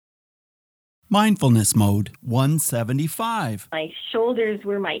Mindfulness Mode 175. My shoulders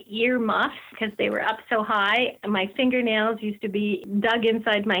were my ear muffs because they were up so high. My fingernails used to be dug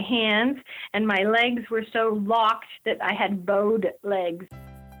inside my hands, and my legs were so locked that I had bowed legs.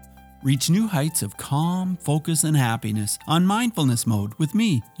 Reach new heights of calm, focus, and happiness on Mindfulness Mode with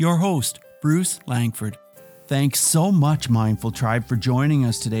me, your host, Bruce Langford. Thanks so much, Mindful Tribe, for joining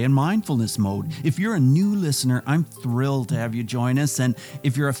us today in Mindfulness Mode. If you're a new listener, I'm thrilled to have you join us. And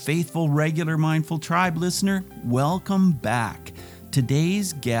if you're a faithful, regular Mindful Tribe listener, welcome back.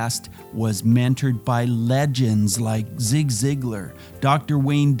 Today's guest was mentored by legends like Zig Ziglar, Dr.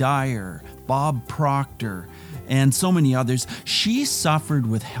 Wayne Dyer, Bob Proctor, and so many others. She suffered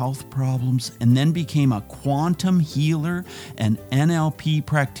with health problems and then became a quantum healer, an NLP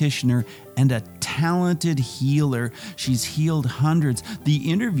practitioner, and a talented healer. She's healed hundreds. The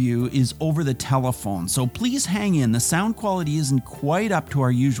interview is over the telephone, so please hang in. The sound quality isn't quite up to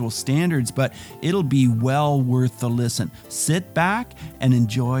our usual standards, but it'll be well worth the listen. Sit back and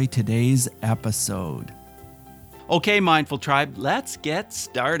enjoy today's episode. Okay, Mindful Tribe, let's get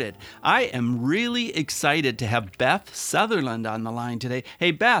started. I am really excited to have Beth Sutherland on the line today.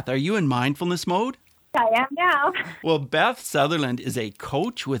 Hey, Beth, are you in mindfulness mode? I am now. Well, Beth Sutherland is a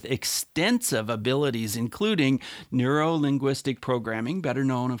coach with extensive abilities, including neuro-linguistic programming, better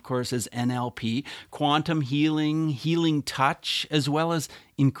known, of course, as NLP, quantum healing, healing touch, as well as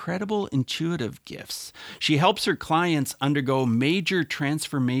incredible intuitive gifts. She helps her clients undergo major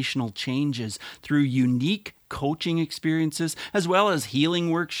transformational changes through unique coaching experiences, as well as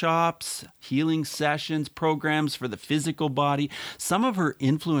healing workshops, healing sessions, programs for the physical body. Some of her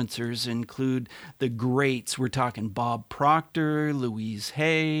influencers include the greats. We're talking Bob Proctor, Louise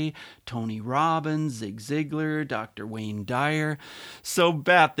Hay, Tony Robbins, Zig Ziglar, Dr. Wayne Dyer. So,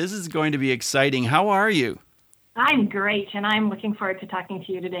 Beth, this is going to be exciting. How are you? I'm great, and I'm looking forward to talking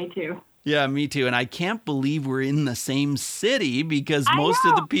to you today, too. Yeah, me too. And I can't believe we're in the same city because most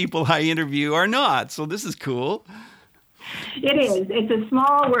of the people I interview are not. So this is cool. It is. It's a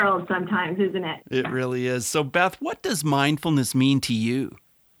small world sometimes, isn't it? It really is. So Beth, what does mindfulness mean to you?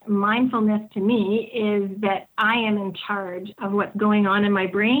 Mindfulness to me is that I am in charge of what's going on in my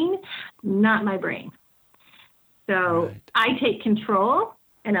brain, not my brain. So right. I take control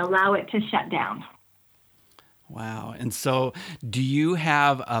and allow it to shut down. Wow. And so do you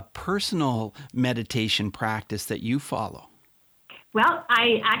have a personal meditation practice that you follow? Well,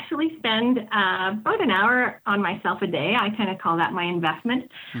 I actually spend about an hour on myself a day. I kind of call that my investment.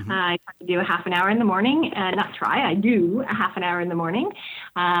 Mm-hmm. I try to do a half an hour in the morning, I do a half an hour in the morning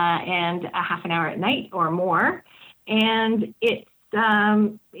and a half an hour at night or more. And it's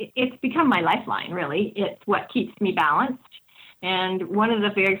become my lifeline, really. It's what keeps me balanced. And one of the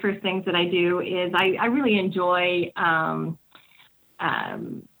very first things that I do is I really enjoy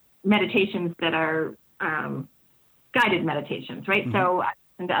meditations that are guided meditations, right? Mm-hmm. So I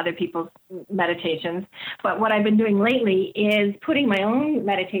listen to other people's meditations. But what I've been doing lately is putting my own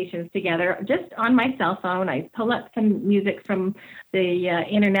meditations together just on my cell phone. I pull up some music from the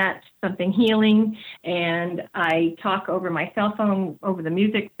internet, something healing, and I talk over my cell phone, over the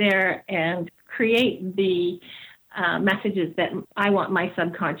music there, and create the messages that I want my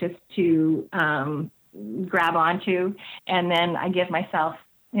subconscious to grab onto. And then I give myself,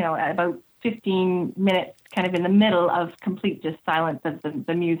 about 15 minutes kind of in the middle of complete just silence of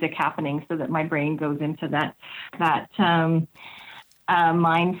the music happening so that my brain goes into that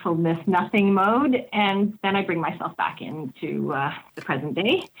mindfulness nothing mode. And then I bring myself back into the present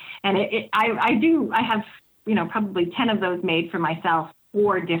day. And I have, probably 10 of those made for myself,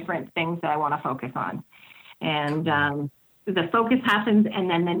 4 different things that I want to focus on. And the focus happens, and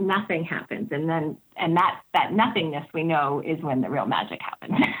then the nothing happens, and that nothingness we know is when the real magic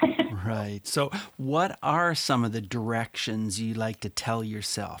happens. Right. So, what are some of the directions you like to tell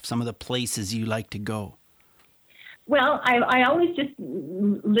yourself? Some of the places you like to go? Well, I always just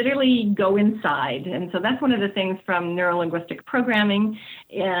literally go inside, and so that's one of the things from neuro-linguistic programming,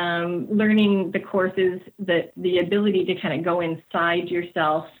 learning the courses, that the ability to kind of go inside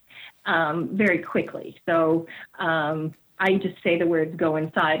yourself very quickly. So I just say the words "go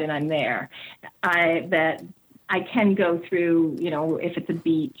inside" and I'm there. I can go through, if it's a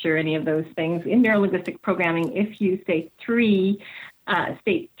beach or any of those things. In neuro-linguistic programming, if you say three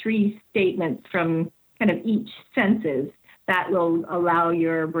statements from kind of each senses, that will allow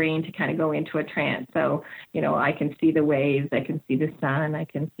your brain to kind of go into a trance. So, I can see the waves, I can see the sun, I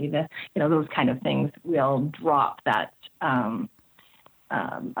can see those kind of things will drop that or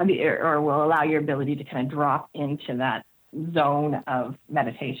will allow your ability to kind of drop into that zone of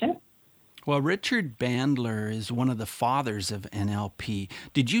meditation. Well, Richard Bandler is one of the fathers of NLP.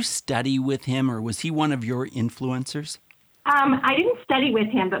 Did you study with him, or was he one of your influencers? I didn't study with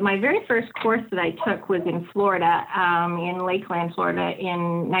him, but my very first course that I took was in Florida, in Lakeland, Florida,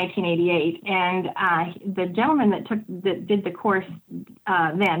 in 1988. And the gentleman that did the course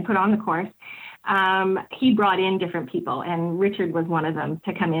then, put on the course, he brought in different people, and Richard was one of them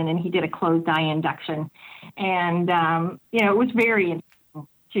to come in, and he did a closed eye induction. And, it was very interesting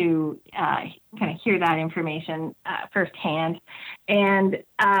to kind of hear that information firsthand. And,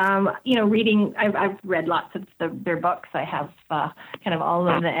 reading, I've read lots of their books. I have kind of all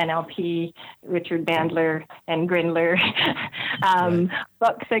of the NLP, Richard Bandler and Grindler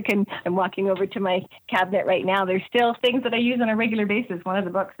books. I'm walking over to my cabinet right now. There's still things that I use on a regular basis. One of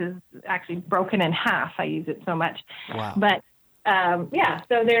the books is actually broken in half. I use it so much. Wow. But so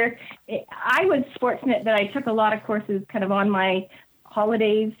I was fortunate that I took a lot of courses kind of on my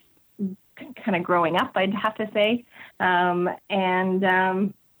holidays, kind of growing up, I'd have to say, go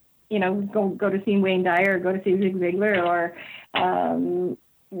to see Wayne Dyer, or go to see Zig Ziglar, or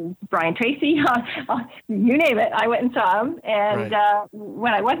Brian Tracy, you name it. I went and saw them, and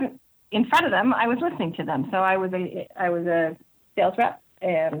when I wasn't in front of them, I was listening to them. So I was a sales rep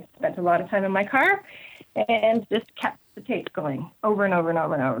and spent a lot of time in my car, and just kept the tapes going over and over and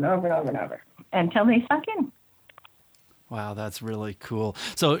over and over and over and over and over until they sunk in. Wow, that's really cool.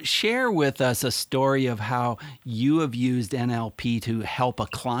 So share with us a story of how you have used NLP to help a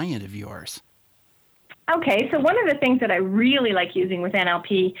client of yours. Okay, so one of the things that I really like using with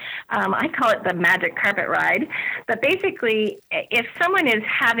NLP, I call it the magic carpet ride. But basically, if someone is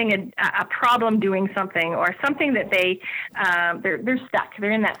having a problem doing something, or something that they're stuck,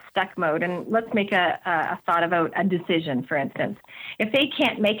 they're in that stuck mode, and let's make a thought about a decision, for instance. If they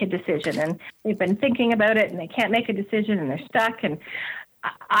can't make a decision, and they've been thinking about it, and they can't make a decision, and they're stuck, and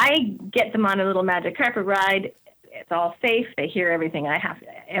I get them on a little magic carpet ride. It's all safe. They hear everything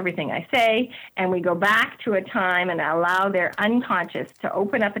I say, and we go back to a time and allow their unconscious to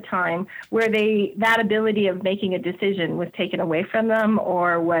open up a time where that ability of making a decision was taken away from them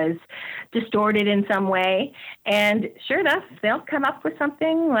or was distorted in some way. And sure enough, they'll come up with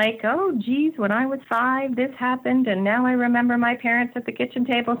something like, oh, geez, when I was 5, this happened, and now I remember my parents at the kitchen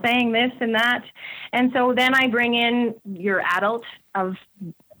table saying this and that. And so then I bring in your adult of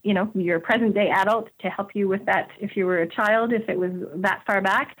your present day adult to help you with that if you were a child, if it was that far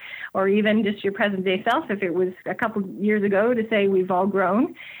back, or even just your present day self if it was a couple years ago, to say we've all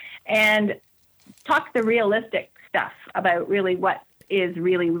grown, and talk the realistic stuff about really what is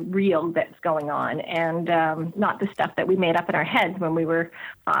really real that's going on, and not the stuff that we made up in our heads when we were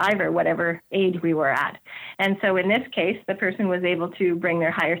 5 or whatever age we were at. And so in this case, the person was able to bring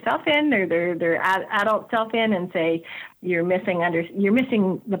their higher self in, their adult self in, and say, you're missing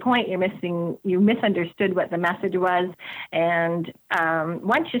the point. You misunderstood what the message was. And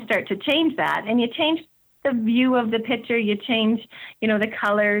once you start to change that, and you change the view of the picture, you change, the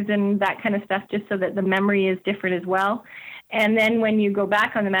colors and that kind of stuff, just so that the memory is different as well. And then when you go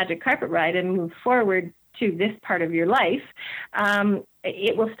back on the magic carpet ride and move forward to this part of your life,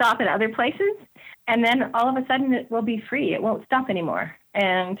 it will stop at other places. And then all of a sudden it will be free. It won't stop anymore.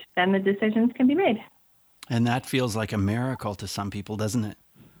 And then the decisions can be made. And that feels like a miracle to some people, doesn't it?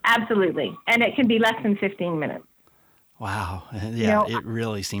 Absolutely. And it can be less than 15 minutes. Wow. Yeah, it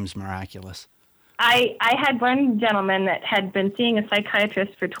really seems miraculous. I had one gentleman that had been seeing a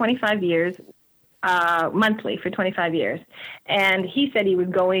psychiatrist for 25 years, monthly for 25 years. And he said he was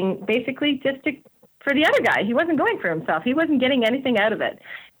going basically just for the other guy. He wasn't going for himself. He wasn't getting anything out of it.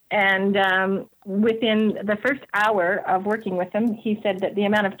 And within the first hour of working with him, he said that the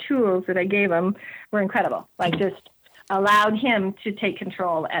amount of tools that I gave him were incredible. Like, just allowed him to take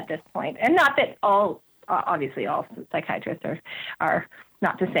control at this point. And not that obviously all psychiatrists are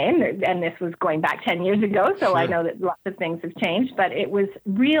not the same. And this was going back 10 years ago, so sure. I know that lots of things have changed. But it was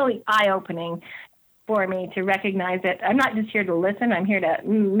really eye-opening for me to recognize that I'm not just here to listen. I'm here to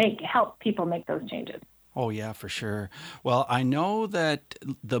help people make those changes. Oh, yeah, for sure. Well, I know that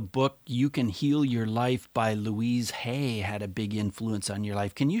the book You Can Heal Your Life by Louise Hay had a big influence on your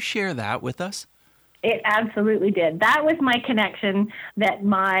life. Can you share that with us? It absolutely did. That was my connection, that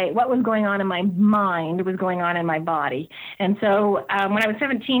what was going on in my mind was going on in my body. And so when I was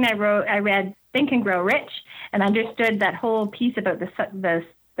 17, I read Think and Grow Rich, and understood that whole piece about the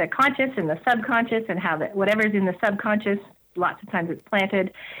conscious and the subconscious, and how that whatever's in the subconscious, lots of times it's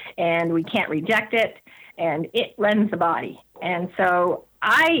planted, and we can't reject it. And it runs the body. And so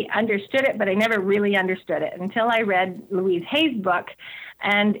I understood it, but I never really understood it until I read Louise Hay's book,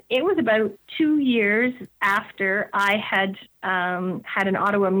 And it was about 2 years after I had had an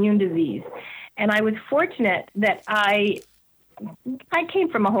autoimmune disease. And I was fortunate that I came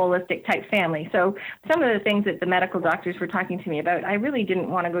from a holistic type family. So some of the things that the medical doctors were talking to me about, I really didn't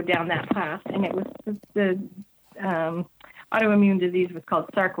want to go down that path. And it was the autoimmune disease was called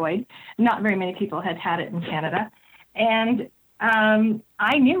sarcoid. Not very many people had had it in Canada. And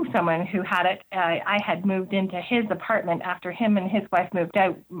I knew someone who had it. I had moved into his apartment after him and his wife moved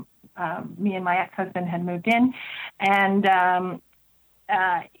out. Me and my ex-husband had moved in. And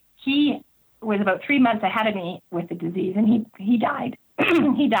he was about 3 months ahead of me with the disease, and he died.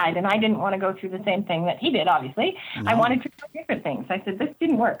 He died, and I didn't want to go through the same thing that he did, obviously. No. I wanted to try different things. I said, this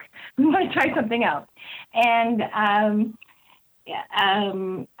didn't work. We want to try something else. And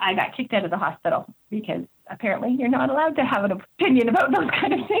I got kicked out of the hospital because apparently you're not allowed to have an opinion about those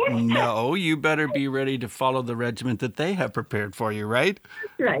kind of things. No, you better be ready to follow the regimen that they have prepared for you, right?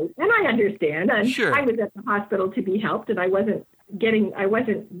 Right, and I understand. Sure. I was at the hospital to be helped, and I wasn't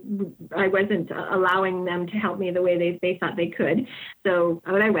allowing them to help me the way they thought they could. So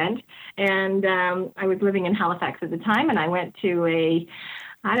I went, and I was living in Halifax at the time, and I went to it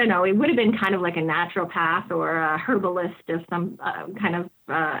would have been kind of like a naturopath or a herbalist of some of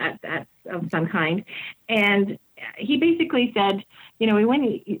some kind. And he basically said,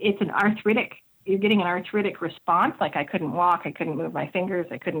 when it's an arthritic, you're getting an arthritic response. Like I couldn't walk, I couldn't move my fingers,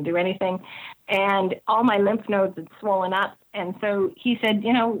 I couldn't do anything. And all my lymph nodes had swollen up. And so he said,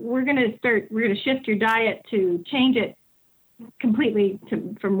 we're going to shift your diet to change it completely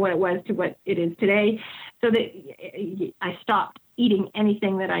from what it was to what it is today. So that I stopped eating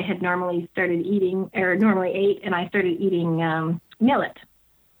anything that I had normally started eating or normally ate. And I started eating millet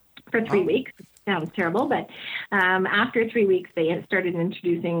for 3 weeks. Sounds terrible, but after 3 weeks, they started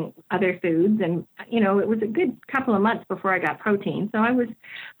introducing other foods, and it was a good couple of months before I got protein. So I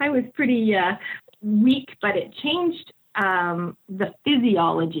was pretty weak, but it changed the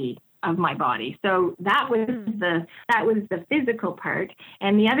physiology of my body. So that was the physical part.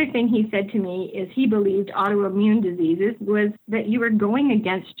 And the other thing he said to me is he believed autoimmune diseases was that you were going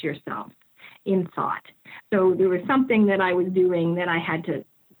against yourself in thought. So there was something that I was doing that I had to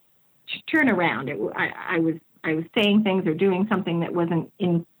turn around. I was saying things or doing something that was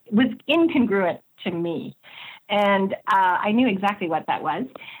incongruent to me. And I knew exactly what that was.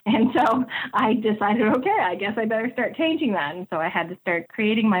 And so I decided, okay, I guess I better start changing that. And so I had to start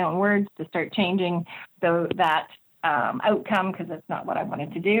creating my own words to start changing that outcome, because that's not what I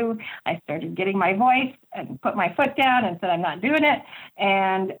wanted to do. I started getting my voice and put my foot down and said, I'm not doing it.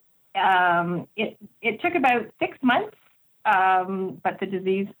 And it took about 6 months, but the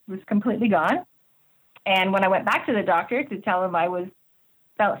disease was completely gone. And when I went back to the doctor to tell him I was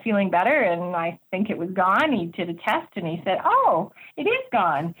feeling better and I think it was gone, he did a test and he said, oh, it is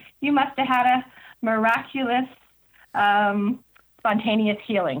gone. You must have had a miraculous spontaneous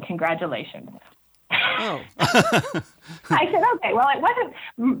healing. Congratulations. Oh. I said, okay, well,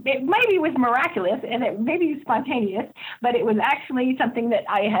 it maybe was miraculous and it maybe was spontaneous, but it was actually something that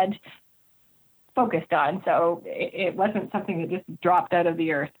I had focused on. So it wasn't something that just dropped out of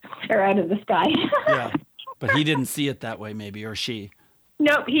the earth or out of the sky. Yeah, but he didn't see it that way, maybe, or she.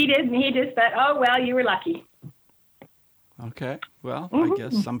 Nope, he didn't. He just thought, oh, well, you were lucky. Okay. Well, I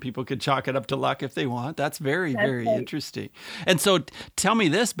guess some people could chalk it up to luck if they want. That's very right. Interesting. And so tell me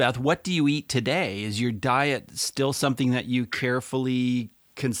this, Beth, what do you eat today? Is your diet still something that you carefully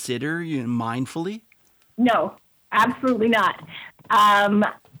consider, mindfully? No, absolutely not.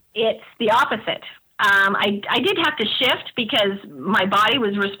 It's the opposite. I did have to shift because my body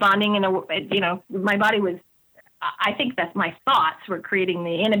was responding my body was, I think that my thoughts were creating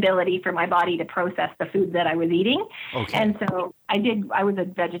the inability for my body to process the food that I was eating. Okay. And so I was a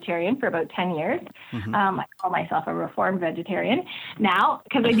vegetarian for about 10 years. Mm-hmm. I call myself a reformed vegetarian now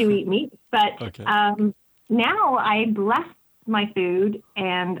because I do eat meat. But okay. Now I bless my food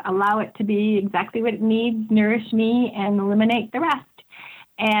and allow it to be exactly what it needs, nourish me, and eliminate the rest.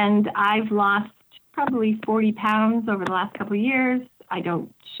 And I've lost probably 40 pounds over the last couple of years. I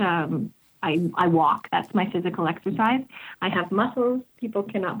don't... I walk. That's my physical exercise. I have muscles. People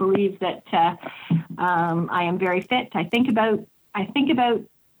cannot believe that I am very fit. I think about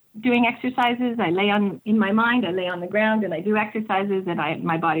doing exercises. I lay on the ground and I do exercises and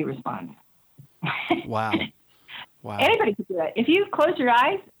my body responds. Wow. Anybody can do it. If you close your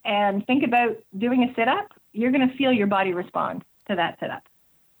eyes and think about doing a sit-up, you're going to feel your body respond to that sit-up.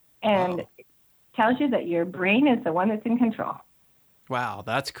 And it tells you that your brain is the one that's in control. Wow,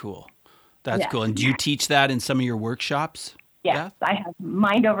 that's cool. That's cool. And do you teach that in some of your workshops? Yes, I have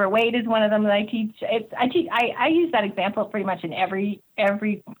mind over weight is one of them that I teach. I use that example pretty much in every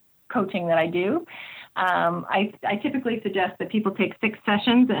coaching that I do. I typically suggest that people take 6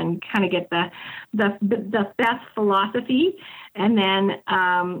 sessions and kind of get the best philosophy, and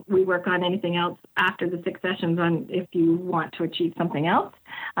then we work on anything else after the 6 sessions on if you want to achieve something else.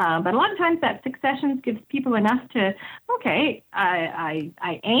 But a lot of times that 6 sessions gives people enough to, okay, I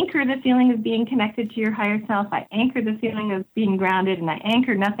anchor the feeling of being connected to your higher self. I anchor the feeling of being grounded, and I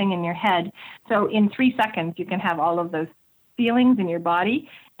anchor nothing in your head. So in 3 seconds, you can have all of those feelings in your body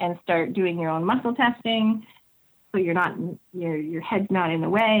and start doing your own muscle testing, so you're not your head's not in the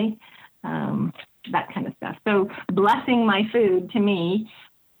way, that kind of stuff. So blessing my food to me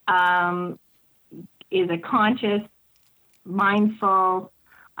is a conscious, mindful.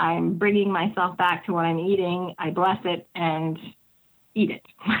 I'm bringing myself back to what I'm eating. I bless it and eat it.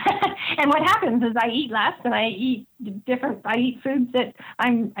 And what happens is I eat less, and I eat foods that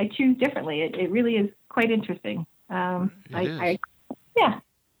I choose differently. It really is quite interesting.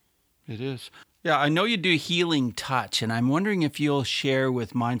 It is. Yeah, I know you do Healing Touch, and I'm wondering if you'll share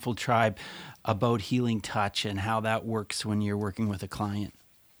with Mindful Tribe about Healing Touch and how that works when you're working with a client.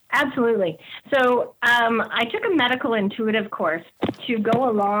 Absolutely. So I took a medical intuitive course to go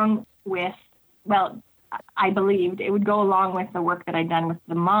along with, I believed it would go along with the work that I'd done with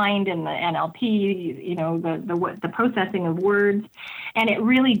the mind and the NLP, the processing of words. And it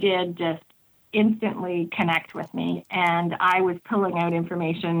really did just instantly connect with me, and I was pulling out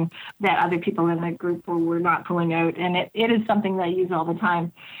information that other people in the group were not pulling out, and it is something that I use all the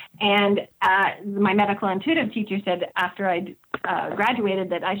time. And my medical intuitive teacher said after I graduated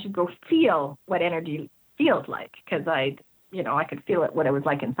that I should go feel what energy feels like, because I could feel it, what it was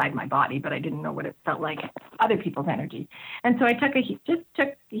like inside my body, but I didn't know what it felt like other people's energy. And so I took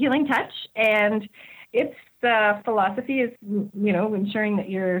Healing Touch, and its philosophy is, ensuring that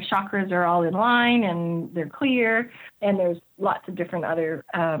your chakras are all in line and they're clear. And there's lots of different other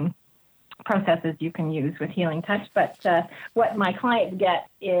processes you can use with Healing Touch. But what my clients get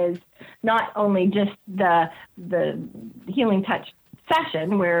is not only just the Healing Touch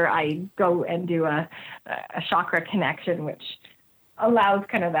session where I go and do a chakra connection, which allows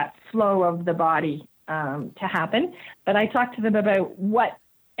kind of that flow of the body to happen. But I talk to them about what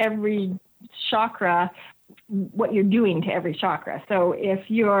every chakra, what you're doing to every chakra. So if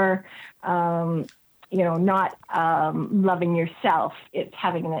you're, not loving yourself, it's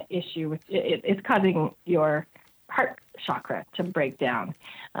having an issue with it's causing your heart chakra to break down.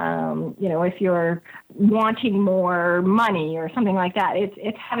 If you're wanting more money or something like that,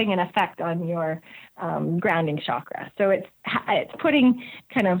 it's having an effect on your grounding chakra. So it's putting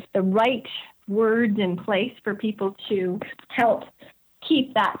kind of the right words in place for people to help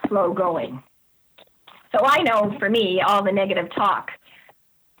keep that flow going. So I know for me, all the negative talk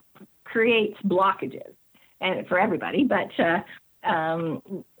creates blockages, and for everybody, but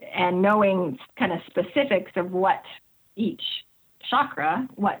and knowing kind of specifics of what each chakra,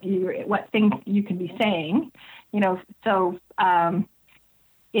 what things you can be saying, so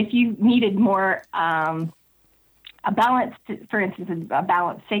if you needed more a balanced, for instance, a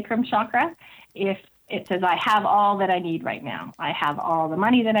balanced sacrum chakra, if it says, I have all that I need right now. I have all the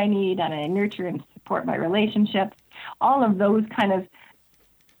money that I need, and I nurture and support my relationships. All of those kind of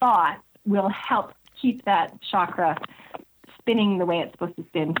thoughts will help keep that chakra spinning the way it's supposed to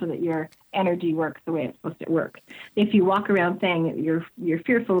spin, so that your energy works the way it's supposed to work. If you walk around saying that you're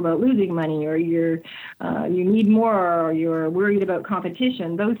fearful about losing money, or you need more, or you're worried about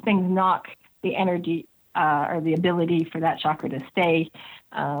competition, those things knock the energy or the ability for that chakra to stay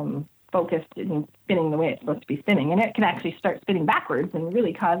focused and spinning the way it's supposed to be spinning. And it can actually start spinning backwards and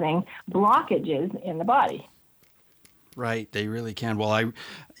really causing blockages in the body. Right, they really can. Well,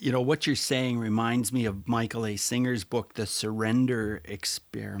 what you're saying reminds me of Michael A. Singer's book, The Surrender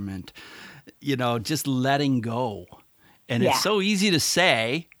Experiment. Just letting go. And It's so easy to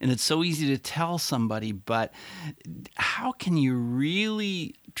say, and it's so easy to tell somebody, but how can you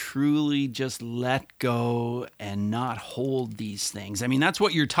really truly just let go and not hold these things? I mean, that's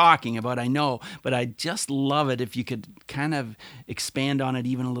what you're talking about, I know, but I just love it if you could kind of expand on it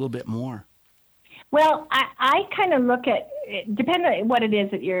even a little bit more. Well, I kind of look at it, depending on what it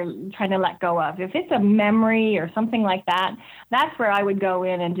is that you're trying to let go of. If it's a memory or something like that, that's where I would go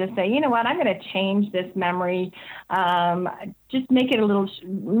in and just say, you know what, I'm going to change this memory, just make it a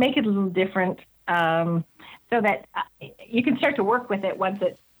little different, so that you can start to work with it once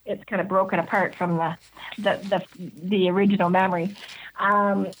it's kind of broken apart from the original memory.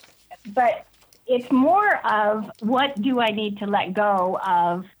 But it's more of, what do I need to let go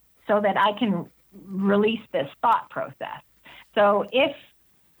of so that I can release this thought process? So if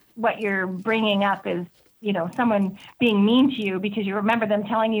what you're bringing up is, someone being mean to you because you remember them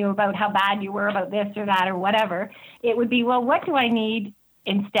telling you about how bad you were about this or that or whatever, it would be, well, what do I need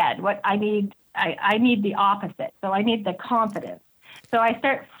instead? What I need the opposite. So I need the confidence. So I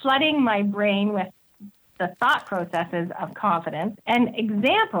start flooding my brain with the thought processes of confidence and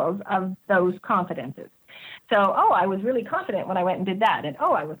examples of those confidences. So, I was really confident when I went and did that. And,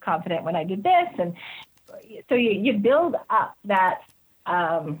 I was confident when I did this. And so you build up that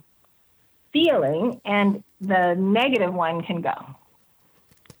feeling, and the negative one can go.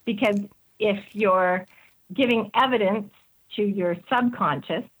 Because if you're giving evidence to your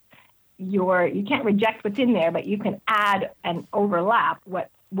subconscious, you can't reject what's in there, but you can add and overlap what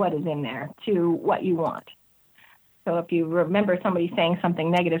is in there to what you want. So if you remember somebody saying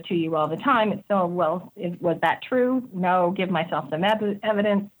something negative to you all the time, it's was that true? No, give myself some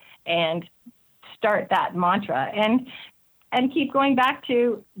evidence and start that mantra and keep going back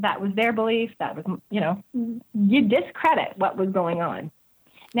to that was their belief. That was, you discredit what was going on.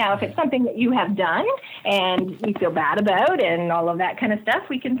 Now, if it's something that you have done and you feel bad about and all of that kind of stuff,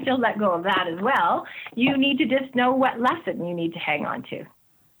 we can still let go of that as well. You need to just know what lesson you need to hang on to.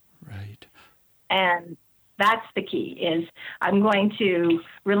 Right. And that's the key, is I'm going to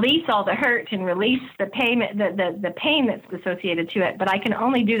release all the hurt and release the pain, the pain that's associated to it. But I can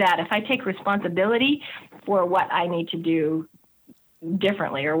only do that if I take responsibility for what I need to do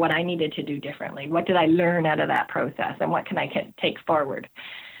differently, or what I needed to do differently. What did I learn out of that process, and what can I take forward?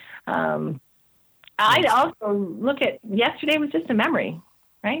 I'd also look at yesterday was just a memory,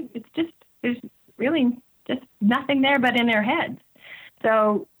 right? It's just, there's really just nothing there but in their heads.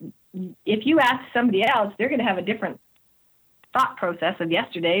 So if you ask somebody else, they're going to have a different thought process of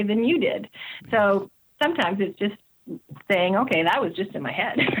yesterday than you did. So sometimes it's just saying, okay, that was just in my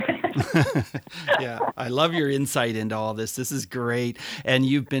head. Yeah, I love your insight into all this. This is great. And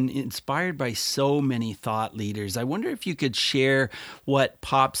you've been inspired by so many thought leaders. I wonder if you could share what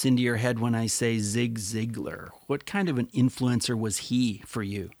pops into your head when I say Zig Ziglar. What kind of an influencer was he for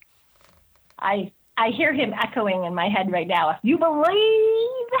you? I hear him echoing in my head right now. If you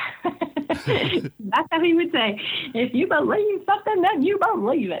believe, that's how he would say, if you believe something, then you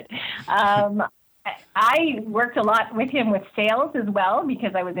believe it. I worked a lot with him with sales as well,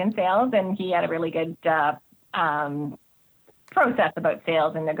 because I was in sales, and he had a really good process about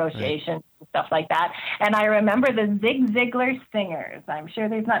sales and negotiation and stuff like that. And I remember the Zig Ziglar singers. I'm sure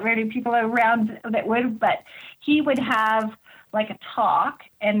there's not very many people around that would, but he would have like a talk,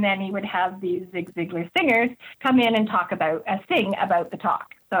 and then he would have these Zig Ziglar singers come in and sing about the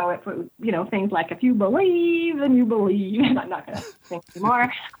talk. So it was, things like, if you believe, then you believe. I'm not going to sing anymore,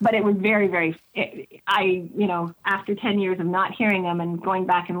 but it was very, very, after 10 years of not hearing them and going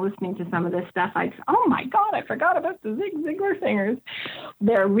back and listening to some of this stuff, oh my God, I forgot about the Zig Ziglar singers.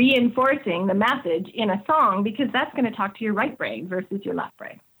 They're reinforcing the message in a song, because that's going to talk to your right brain versus your left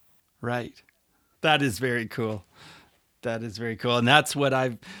brain. Right. That is very cool. That is very cool. And that's what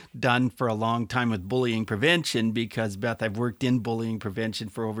I've done for a long time with bullying prevention, because, Beth, I've worked in bullying prevention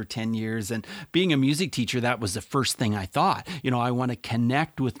for over 10 years. And being a music teacher, that was the first thing I thought. I want to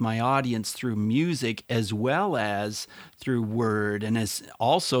connect with my audience through music as well as through word, and as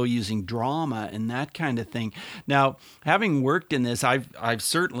also using drama and that kind of thing. Now, having worked in this, I've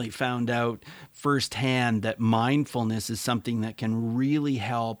certainly found out firsthand that mindfulness is something that can really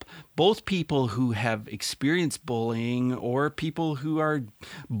help both people who have experienced bullying or people who are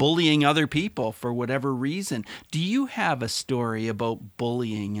bullying other people for whatever reason. Do you have a story about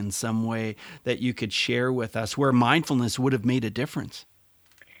bullying in some way that you could share with us where mindfulness would have made a difference?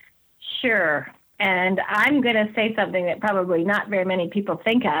 Sure. And I'm going to say something that probably not very many people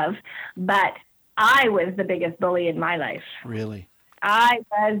think of, but I was the biggest bully in my life. Really? I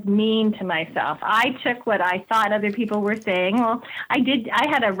was mean to myself. I took what I thought other people were saying. Well, I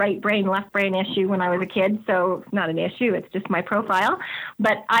had a right brain, left brain issue when I was a kid, so it's not an issue. It's just my profile.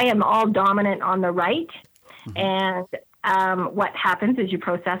 But I am all dominant on the right. Mm-hmm. And what happens is you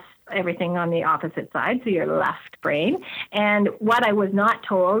process everything on the opposite side, so your left brain. And what I was not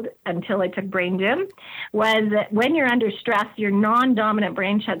told until I took Brain Gym was that when you're under stress, your non-dominant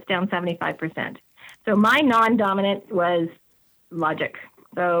brain shuts down 75%. So my non-dominant was logic.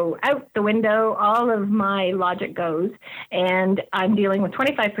 So out the window, all of my logic goes, and I'm dealing with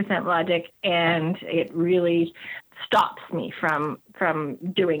 25% logic, and it really stops me from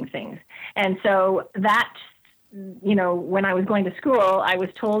doing things. And so that, when I was going to school, I was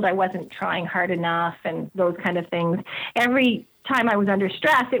told I wasn't trying hard enough and those kind of things. Every time I was under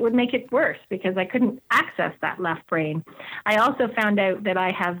stress, it would make it worse because I couldn't access that left brain. I also found out that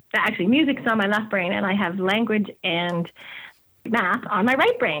I have, actually music's on my left brain, and I have language and math on my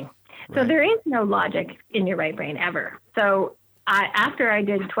right brain. So there is no logic in your right brain ever. So after I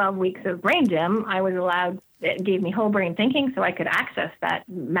did 12 weeks of brain gym, I was allowed, it gave me whole brain thinking so I could access that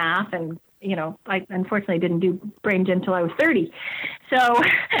math. And, I unfortunately didn't do brain gym until I was 30. So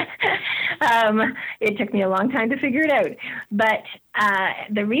it took me a long time to figure it out. But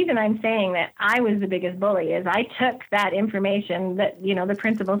the reason I'm saying that I was the biggest bully is I took that information that, the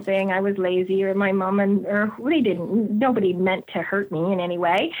principal saying I was lazy, or my mom nobody meant to hurt me in any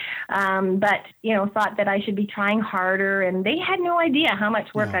way. But, thought that I should be trying harder, and they had no idea how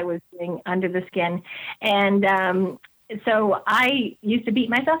much work I was doing under the skin. And so I used to beat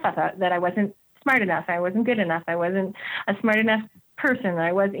myself up that I wasn't smart enough. I wasn't good enough. I wasn't a smart enough person.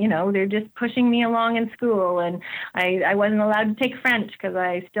 I was, they're just pushing me along in school, and I wasn't allowed to take French because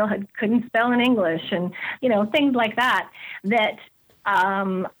I still couldn't spell in English, and, things like that, that's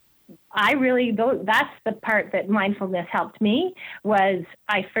the part that mindfulness helped me. Was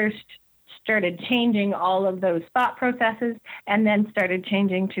I first started changing all of those thought processes, and then started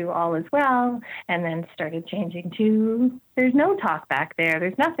changing to all is well, and then started changing to there's no talk back there.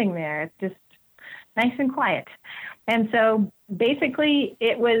 There's nothing there. It's just nice and quiet. And so basically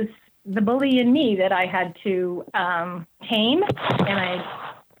it was the bully in me that I had to tame, and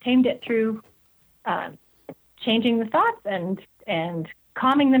I tamed it through changing the thoughts and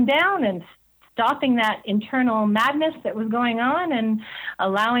calming them down and stopping that internal madness that was going on and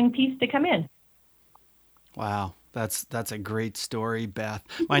allowing peace to come in. Wow. That's a great story, Beth.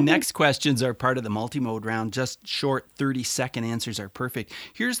 My next questions are part of the multi-mode round. Just short 30-second answers are perfect.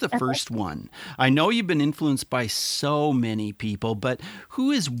 Here's the first one. I know you've been influenced by so many people, but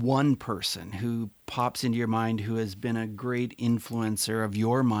who is one person who pops into your mind who has been a great influencer of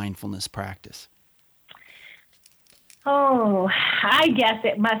your mindfulness practice? Oh, I guess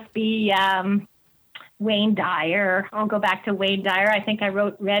it must be Wayne Dyer. I'll go back to Wayne Dyer. I think I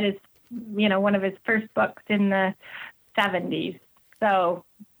read his, one of his first books in the 70s. So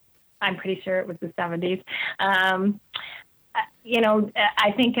I'm pretty sure it was the 70s. I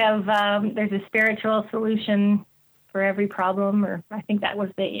think of there's a spiritual solution for every problem, or I think that was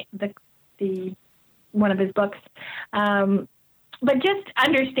the one of his books. But just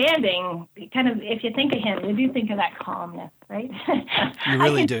understanding, kind of, if you think of him, you do think of that calmness, right? You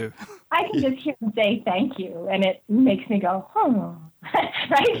really do. I can just hear him say thank you, and it makes me go, oh,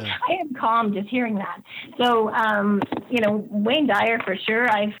 right? Yeah. I am calm just hearing that. So, Wayne Dyer for sure.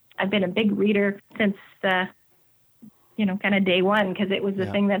 I've been a big reader since, kind of day one, because it was the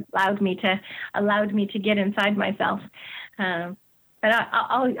thing that allowed me to get inside myself. But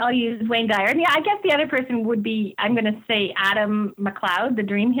I'll use Wayne Dyer. And I guess the other person would be, I'm going to say Adam McLeod, the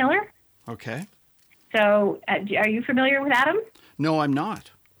dream healer. Okay. So are you familiar with Adam? No, I'm not.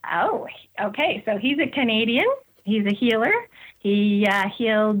 Oh, okay. So he's a Canadian. He's a healer. He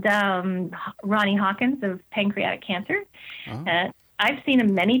healed Ronnie Hawkins of pancreatic cancer. Oh. I've seen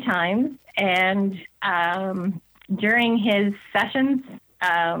him many times. And during his sessions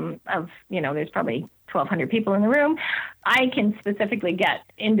there's probably 1,200 people in the room, I can specifically get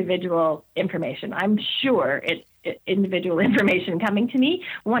individual information. I'm sure individual information coming to me.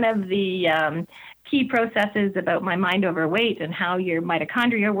 One of the key processes about my mind over weight and how your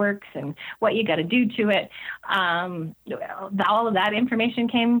mitochondria works and what you got to do to it, all of that information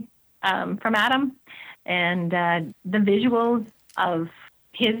came from Adam, and the visuals of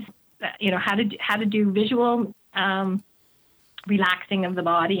his, how to do visual relaxing of the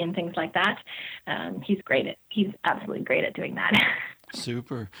body and things like that. He's absolutely great at doing that.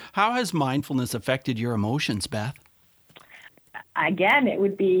 Super. How has mindfulness affected your emotions, Beth? Again, it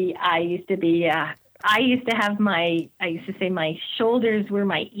would be, I used to say my shoulders were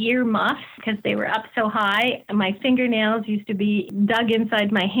my ear muffs because they were up so high. My fingernails used to be dug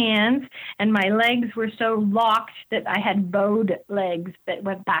inside my hands, and my legs were so locked that I had bowed legs that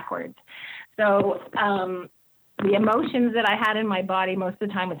went backwards. So, the emotions that I had in my body most of the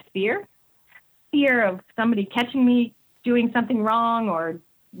time was fear of somebody catching me doing something wrong, or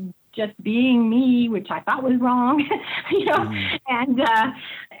just being me, which I thought was wrong,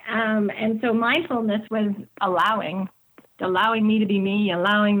 and so mindfulness was allowing me to be me,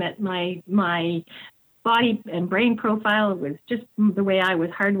 allowing that my body and brain profile was just the way I was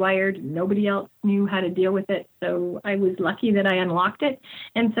hardwired. Nobody else knew how to deal with it, so I was lucky that I unlocked it.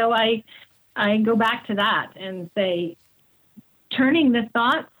 And so I go back to that and say, turning the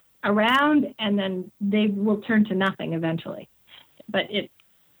thoughts around, and then they will turn to nothing eventually. But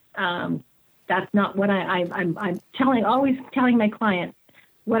that's not what I'm always telling my clients,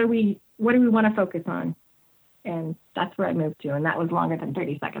 what do we want to focus on? And that's where I moved to, and that was longer than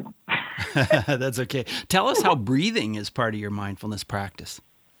 30 seconds. That's okay. Tell us how breathing is part of your mindfulness practice.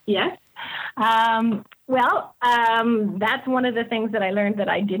 Yes. That's one of the things that I learned that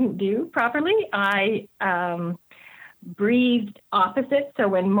I didn't do properly. I breathed opposite. So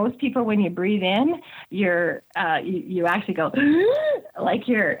when you breathe in, you actually go like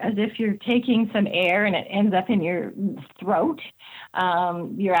as if you're taking some air and it ends up in your throat.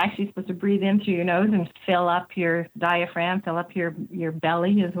 You're actually supposed to breathe in through your nose and fill up your diaphragm, fill up your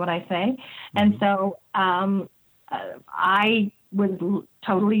belly is what I say. Mm-hmm. And so I was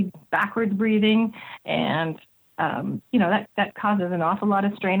totally backwards breathing, and that causes an awful lot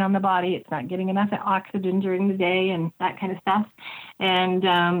of strain on the body. It's not getting enough oxygen during the day and that kind of stuff. And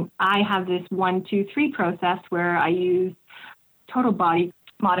I have this 1, 2, 3 process where I use total body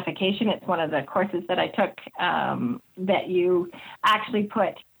modification. It's one of the courses that I took that you actually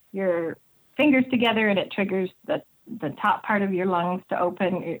put your fingers together and it triggers the top part of your lungs to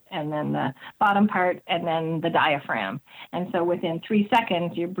open, and then the bottom part, and then the diaphragm. And so within 3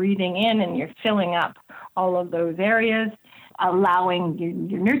 seconds, you're breathing in and you're filling up all of those areas,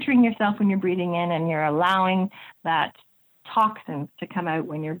 you're nurturing yourself when you're breathing in, and you're allowing that toxins to come out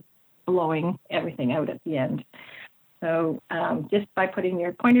when you're blowing everything out at the end. So just by putting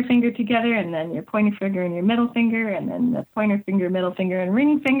your pointer finger together, and then your pointer finger and your middle finger, and then the pointer finger, middle finger, and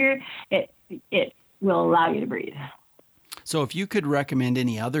ring finger, it will allow you to breathe. So if you could recommend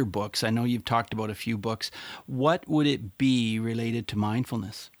any other books, I know you've talked about a few books, what would it be related to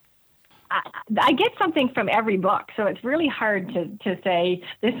mindfulness? I get something from every book, so it's really hard to say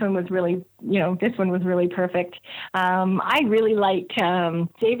this one was really perfect. I really like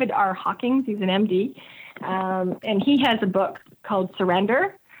David R. Hawkins. He's an MD, and he has a book called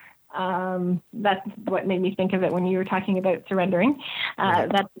Surrender. That's what made me think of it when you were talking about surrendering.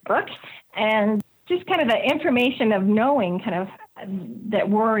 That's the book. And just kind of the information of knowing kind of that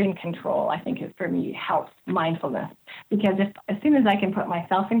we're in control, I think, is for me helps mindfulness, because as soon as I can put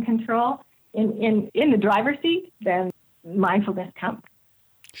myself in control in the driver's seat, then mindfulness comes.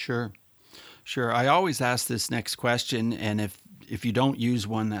 Sure. I always ask this next question, and if you don't use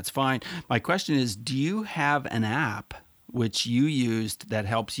one, that's fine. My question is, do you have an app which you used that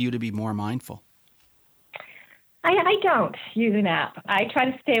helps you to be more mindful? I don't use an app. I try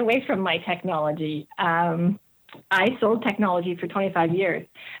to stay away from my technology. I sold technology for 25 years,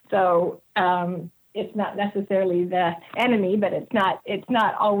 so it's not necessarily the enemy, but it's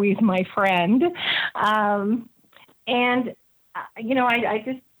not always my friend. I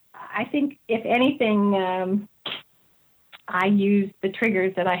think if anything, I use the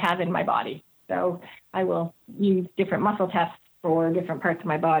triggers that I have in my body. So I will use different muscle tests for different parts of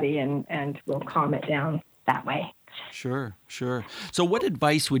my body, and will calm it down that way. Sure. So what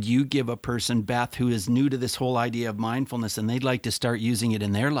advice would you give a person, Beth, who is new to this whole idea of mindfulness and they'd like to start using it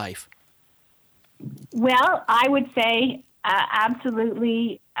in their life? Well, I would say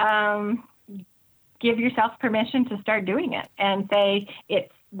absolutely give yourself permission to start doing it, and say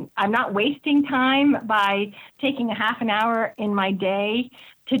I'm not wasting time by taking a half an hour in my day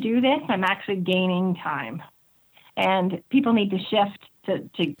to do this. I'm actually gaining time. And people need to shift to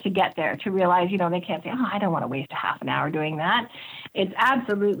get there, to realize, they can't say, I don't want to waste a half an hour doing that. It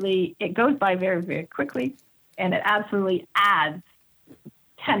goes by very, very quickly, and it absolutely adds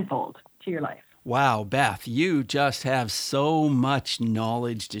tenfold to your life. Wow, Beth, you just have so much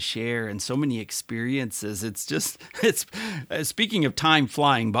knowledge to share and so many experiences. It's speaking of time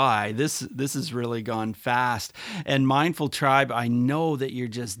flying by, this has really gone fast. And Mindful Tribe, I know that you're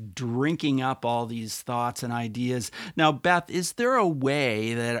just drinking up all these thoughts and ideas. Now, Beth, is there a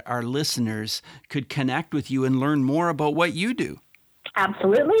way that our listeners could connect with you and learn more about what you do?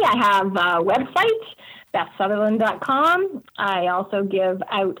 Absolutely. I have a website, BethSutherland.com. I also give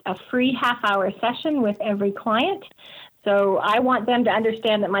out a free half-hour session with every client. So I want them to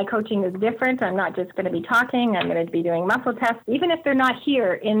understand that my coaching is different. I'm not just going to be talking. I'm going to be doing muscle tests. Even if they're not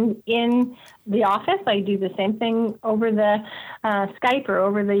here in the office, I do the same thing over the Skype or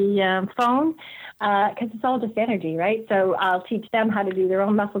over the phone, because it's all just energy, right? So I'll teach them how to do their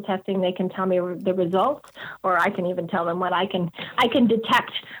own muscle testing. They can tell me the results, or I can even tell them what I can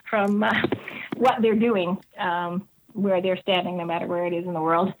detect from what they're doing, where they're standing, no matter where it is in the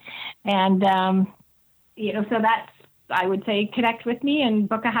world. And, so that's, I would say, connect with me and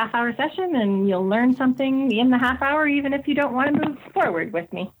book a half-hour session, and you'll learn something in the half hour, even if you don't want to move forward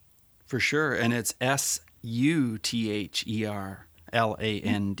with me. For sure. And it's SUTHERLAND,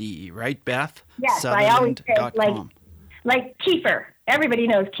 right, Beth? Yes, I always say like Kiefer. Everybody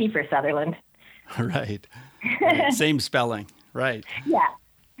knows Kiefer Sutherland. Right. Same spelling. Right. Yeah.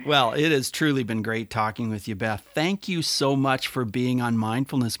 Well, it has truly been great talking with you, Beth. Thank you so much for being on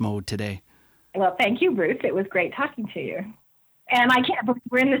Mindfulness Mode today. Well, thank you, Bruce. It was great talking to you. And I can't believe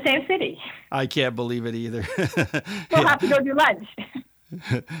we're in the same city. I can't believe it either. We'll have to go do lunch.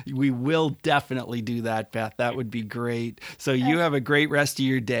 We will definitely do that, Beth. That would be great. So you have a great rest of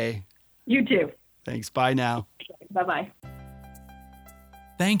your day. You too. Thanks. Bye now. Bye-bye.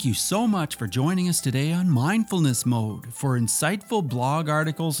 Thank you so much for joining us today on Mindfulness Mode. For insightful blog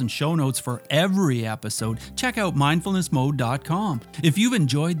articles and show notes for every episode, check out mindfulnessmode.com. If you've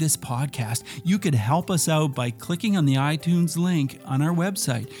enjoyed this podcast, you could help us out by clicking on the iTunes link on our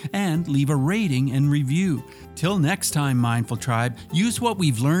website and leave a rating and review. Till next time, Mindful Tribe, use what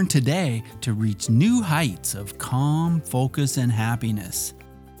we've learned today to reach new heights of calm, focus, and happiness.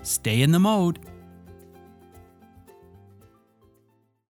 Stay in the mode.